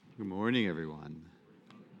Good morning, everyone.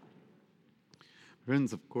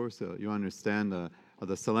 Friends, of course, you understand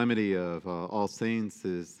the solemnity of All Saints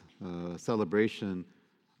is a celebration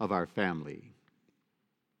of our family,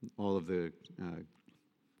 all of the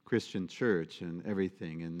Christian church and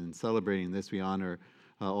everything. And in celebrating this, we honor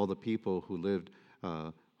all the people who lived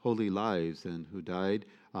holy lives and who died,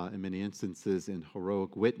 in many instances, in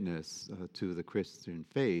heroic witness to the Christian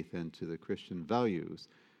faith and to the Christian values.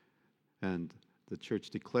 And the church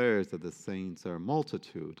declares that the saints are a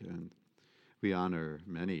multitude, and we honor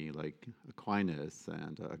many like Aquinas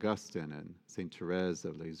and Augustine and Saint Therese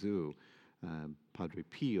of Lisieux, Padre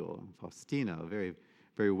Pio, Faustina, very,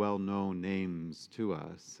 very well-known names to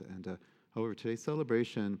us. And however, today's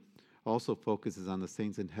celebration also focuses on the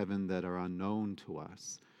saints in heaven that are unknown to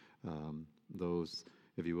us, those,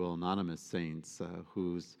 if you will, anonymous saints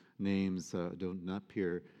whose names do not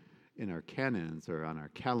appear in our canons or on our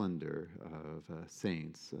calendar of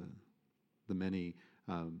saints, the many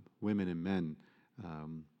women and men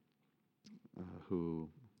who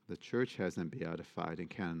the church hasn't beatified and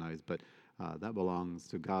canonized, but that belongs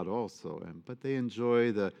to God also. But they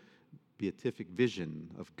enjoy the beatific vision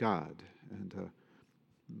of God. And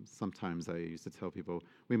sometimes I used to tell people,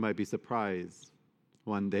 we might be surprised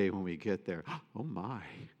one day when we get there. Oh my,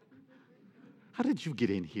 how did you get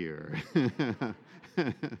in here?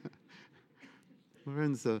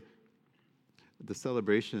 Friends, the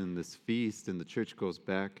celebration, this feast in the church goes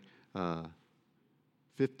back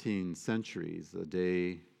 15 centuries, a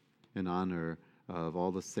day in honor of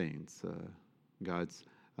all the saints,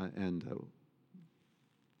 and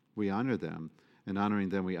we honor them. In honoring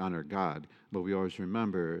them, we honor God, but we always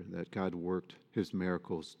remember that God worked his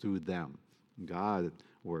miracles through them. God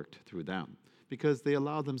worked through them because they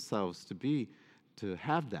allowed themselves to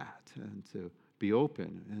have that and to be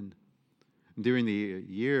open. And during the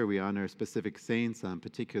year, we honor specific saints on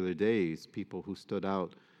particular days, people who stood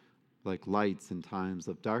out like lights in times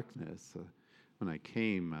of darkness. When I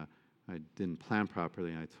came, I didn't plan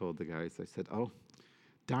properly, and I told the guys, I said, oh,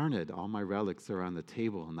 darn it, all my relics are on the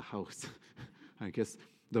table in the house. I guess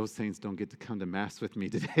those saints don't get to come to Mass with me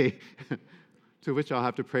today, to which I'll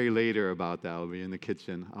have to pray later about that. I'll be in the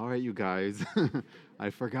kitchen. All right, you guys, I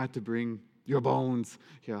forgot to bring your bones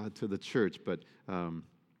to the church, but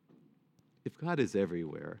if God is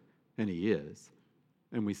everywhere, and he is,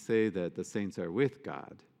 and we say that the saints are with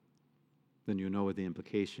God, then you know what the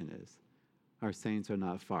implication is. Our saints are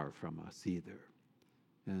not far from us either.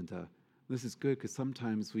 And this is good because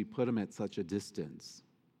sometimes we put them at such a distance.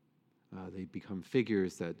 They become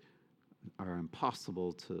figures that are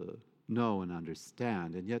impossible to know and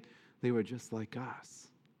understand, and yet they were just like us.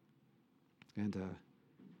 And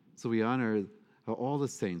so we honor all the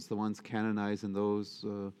saints, the ones canonized and those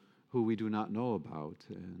who we do not know about.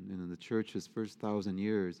 And in the church's first 1,000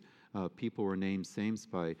 years, people were named saints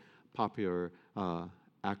by popular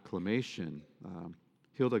acclamation.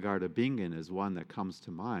 Hildegard of Bingen is one that comes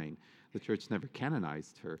to mind. The church never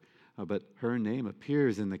canonized her, but her name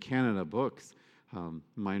appears in the canon of books.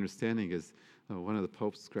 My understanding is one of the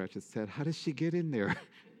popes scratched his head, how does she get in there?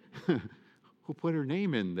 Who put her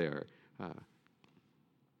name in there?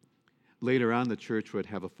 Later on, the church would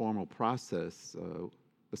have a formal process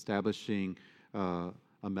establishing a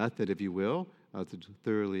method, if you will, to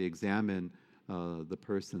thoroughly examine the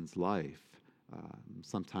person's life.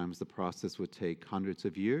 Sometimes the process would take hundreds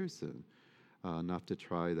of years, enough to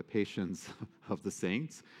try the patience of the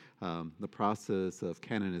saints. The process of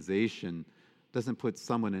canonization doesn't put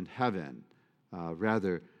someone in heaven.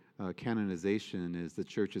 Rather, canonization is the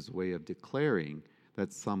church's way of declaring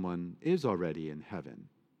that someone is already in heaven.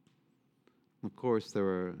 Of course, there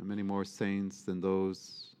are many more saints than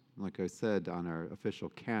those, like I said, on our official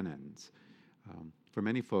canons. For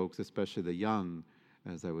many folks, especially the young,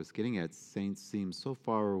 as I was getting at, saints seem so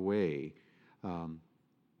far away and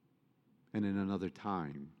in another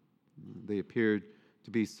time. They appeared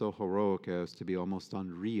to be so heroic as to be almost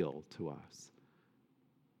unreal to us.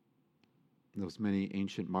 Those many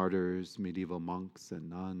ancient martyrs, medieval monks and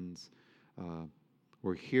nuns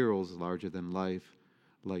were heroes larger than life,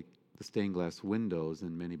 like the stained glass windows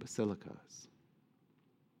in many basilicas.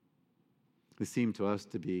 They seem to us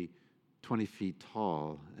to be 20 feet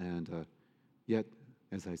tall, and yet,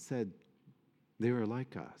 as I said, they were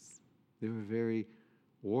like us. They were very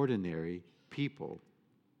ordinary people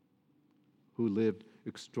who lived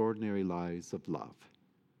extraordinary lives of love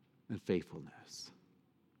and faithfulness.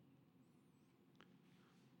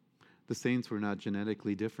 The saints were not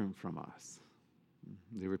genetically different from us.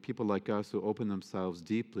 They were people like us who opened themselves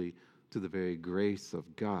deeply to the very grace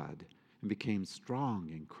of God and became strong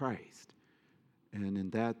in Christ. And in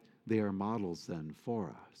that, they are models then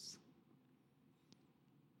for us.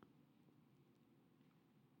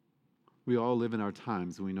 We all live in our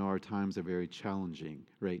times, and we know our times are very challenging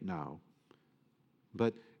right now.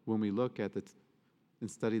 But when we look at and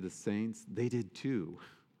study the saints, they did too.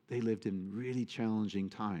 They lived in really challenging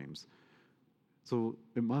times. So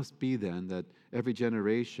it must be then that every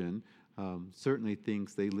generation certainly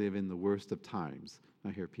thinks they live in the worst of times.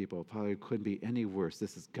 I hear people, probably couldn't be any worse.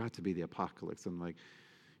 This has got to be the apocalypse. I'm like,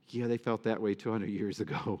 yeah, they felt that way 200 years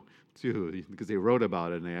ago too, because they wrote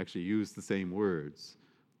about it and they actually used the same words.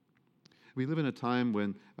 We live in a time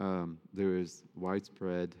when there is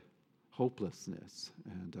widespread hopelessness,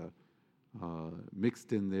 and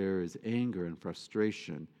mixed in there is anger and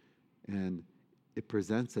frustration, and it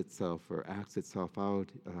presents itself or acts itself out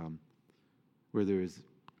where there is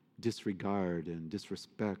disregard and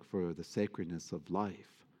disrespect for the sacredness of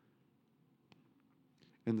life.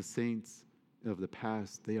 And the saints of the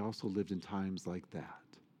past, they also lived in times like that.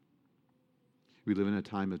 We live in a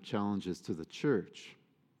time of challenges to the church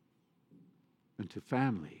and to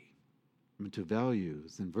family and to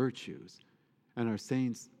values and virtues. And our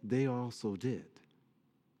saints, they also did.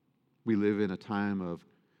 We live in a time of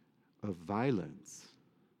violence,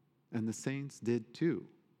 and the saints did too.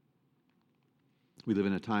 We live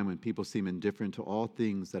in a time when people seem indifferent to all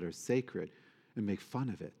things that are sacred and make fun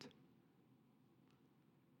of it.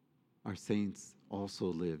 Our saints also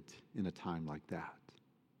lived in a time like that.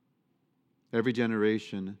 Every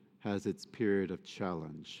generation has its period of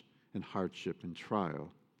challenge and hardship and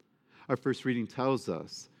trial. Our first reading tells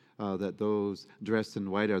us that those dressed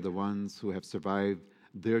in white are the ones who have survived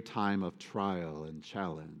their time of trial and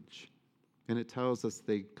challenge. And it tells us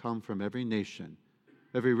they come from every nation,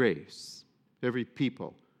 every race, every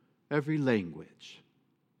people, every language.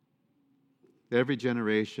 Every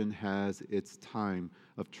generation has its time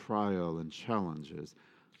of trial and challenges,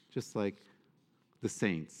 just like the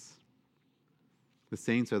saints. The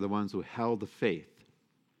saints are the ones who held the faith.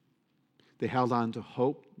 They held on to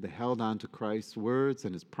hope. They held on to Christ's words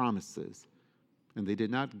and his promises. And they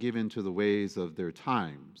did not give in to the ways of their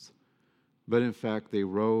times, but in fact, they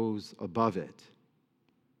rose above it.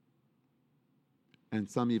 And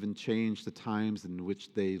some even changed the times in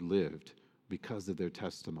which they lived because of their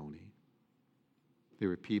testimony. They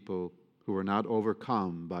were people who were not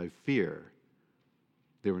overcome by fear.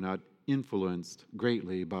 They were not influenced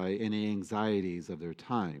greatly by any anxieties of their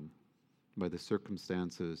time, by the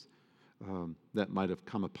circumstances that might have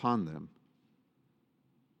come upon them.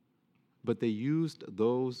 But they used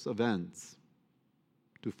those events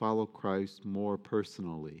to follow Christ more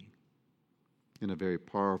personally in a very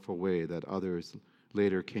powerful way that others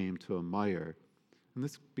later came to admire. And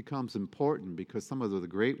this becomes important because some of the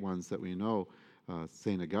great ones that we know,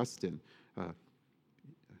 St. Augustine,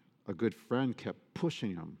 a good friend kept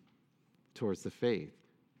pushing him towards the faith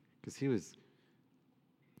because he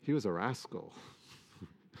was a rascal.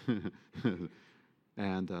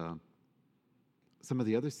 And some of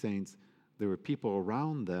the other saints, there were people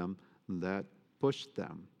around them that pushed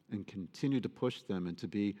them and continued to push them and to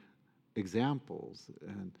be examples.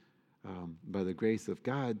 And by the grace of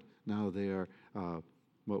God, now they are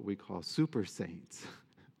what we call super saints,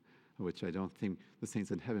 which I don't think the saints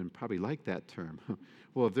in heaven probably like that term.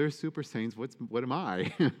 Well, if they're super saints, what am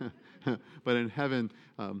I? But in heaven,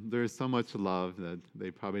 there's so much love that they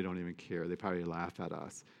probably don't even care. They probably laugh at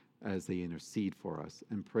us as they intercede for us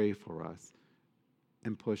and pray for us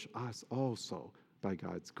and push us also by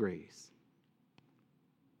God's grace.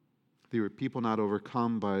 They were people not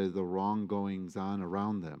overcome by the wrong-goings on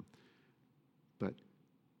around them, but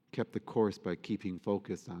kept the course by keeping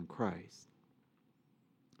focused on Christ.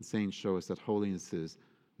 The saints show us that holiness is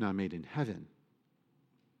not made in heaven.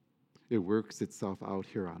 It works itself out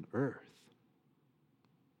here on earth.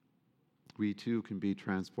 We too can be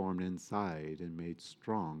transformed inside and made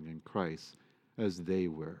strong in Christ as they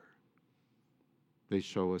were. They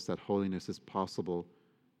show us that holiness is possible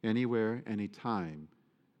anywhere, anytime,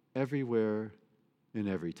 everywhere, in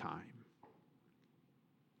every time.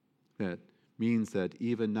 That means that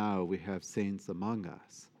even now we have saints among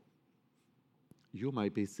us. You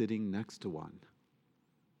might be sitting next to one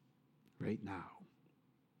right now.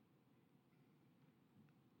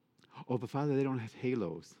 Oh, but Father, they don't have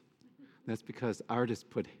halos. That's because artists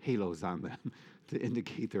put halos on them to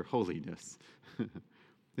indicate their holiness.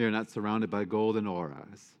 They are not surrounded by golden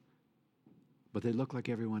auras, but they look like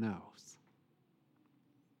everyone else.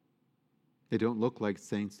 They don't look like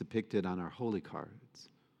saints depicted on our holy cards.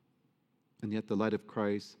 And yet the light of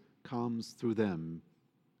Christ comes through them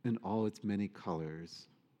in all its many colors,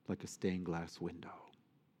 like a stained glass window.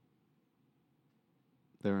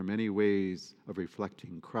 there are many ways of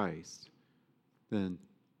reflecting Christ, then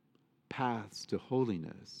paths to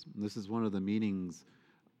holiness. And this is one of the meanings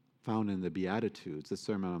found in the Beatitudes, the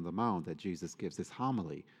Sermon on the Mount that Jesus gives, this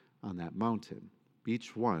homily on that mountain.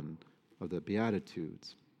 Each one of the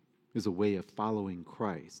Beatitudes is a way of following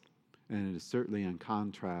Christ, and it is certainly in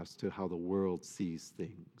contrast to how the world sees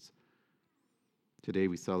things. Today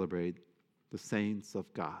we celebrate the saints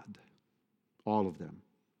of God, all of them,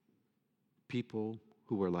 people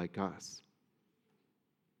who were like us,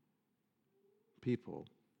 people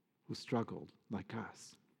who struggled like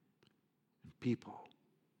us, and people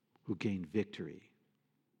who gained victory,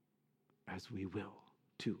 as we will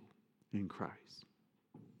too, in Christ.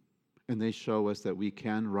 And they show us that we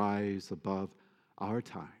can rise above our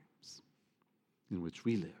times in which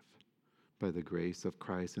we live by the grace of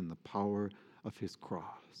Christ and the power of his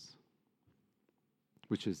cross,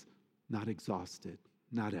 which is not exhausted,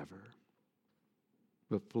 not ever,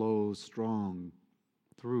 but flows strong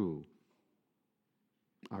through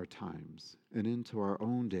our times and into our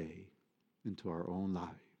own day, into our own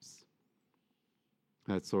lives.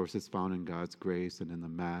 That source is found in God's grace and in the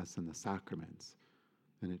Mass and the sacraments,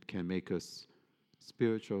 and it can make us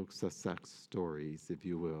spiritual success stories, if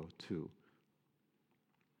you will, too.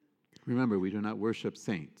 Remember, we do not worship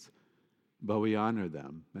saints, but we honor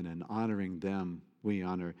them, and in honoring them, we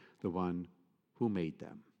honor the one who made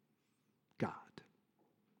them, God.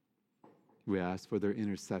 We ask for their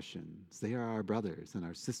intercessions. They are our brothers and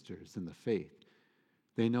our sisters in the faith.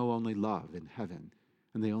 They know only love in heaven,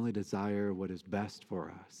 and they only desire what is best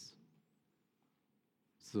for us.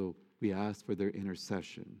 So we ask for their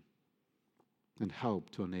intercession and help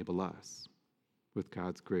to enable us, with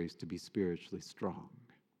God's grace, to be spiritually strong.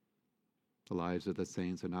 The lives of the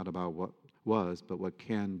saints are not about what was, but what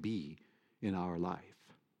can be in our life.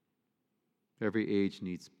 Every age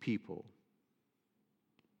needs people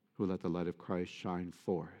who let the light of Christ shine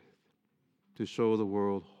forth to show the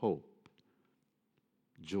world hope,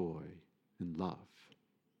 joy, and love.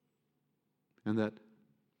 And that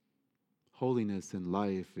holiness in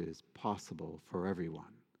life is possible for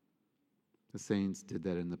everyone. The saints did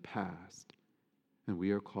that in the past, and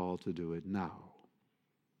we are called to do it now.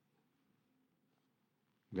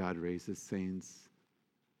 God raises saints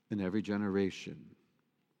in every generation.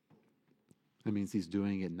 That means he's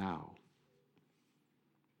doing it now.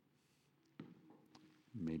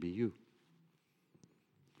 Maybe you.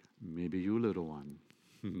 Maybe you, little one.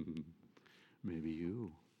 Maybe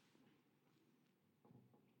you.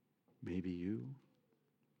 Maybe you.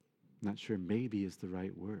 Not sure maybe is the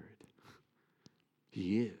right word.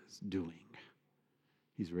 He is doing.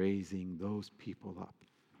 He's raising those people up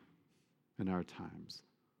in our times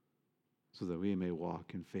so that we may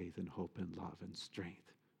walk in faith and hope and love and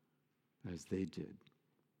strength as they did.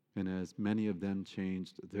 And as many of them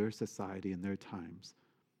changed their society and their times,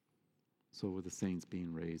 so will the saints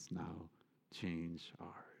being raised now change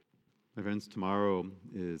ours. My friends, tomorrow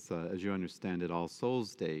is, as you understand it, All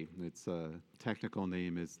Souls Day. Its technical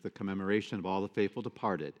name is the commemoration of all the faithful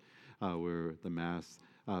departed, where the Mass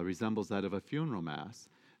resembles that of a funeral Mass.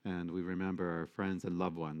 And we remember our friends and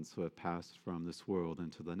loved ones who have passed from this world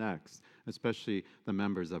into the next, especially the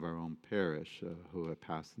members of our own parish who have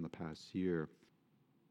passed in the past year.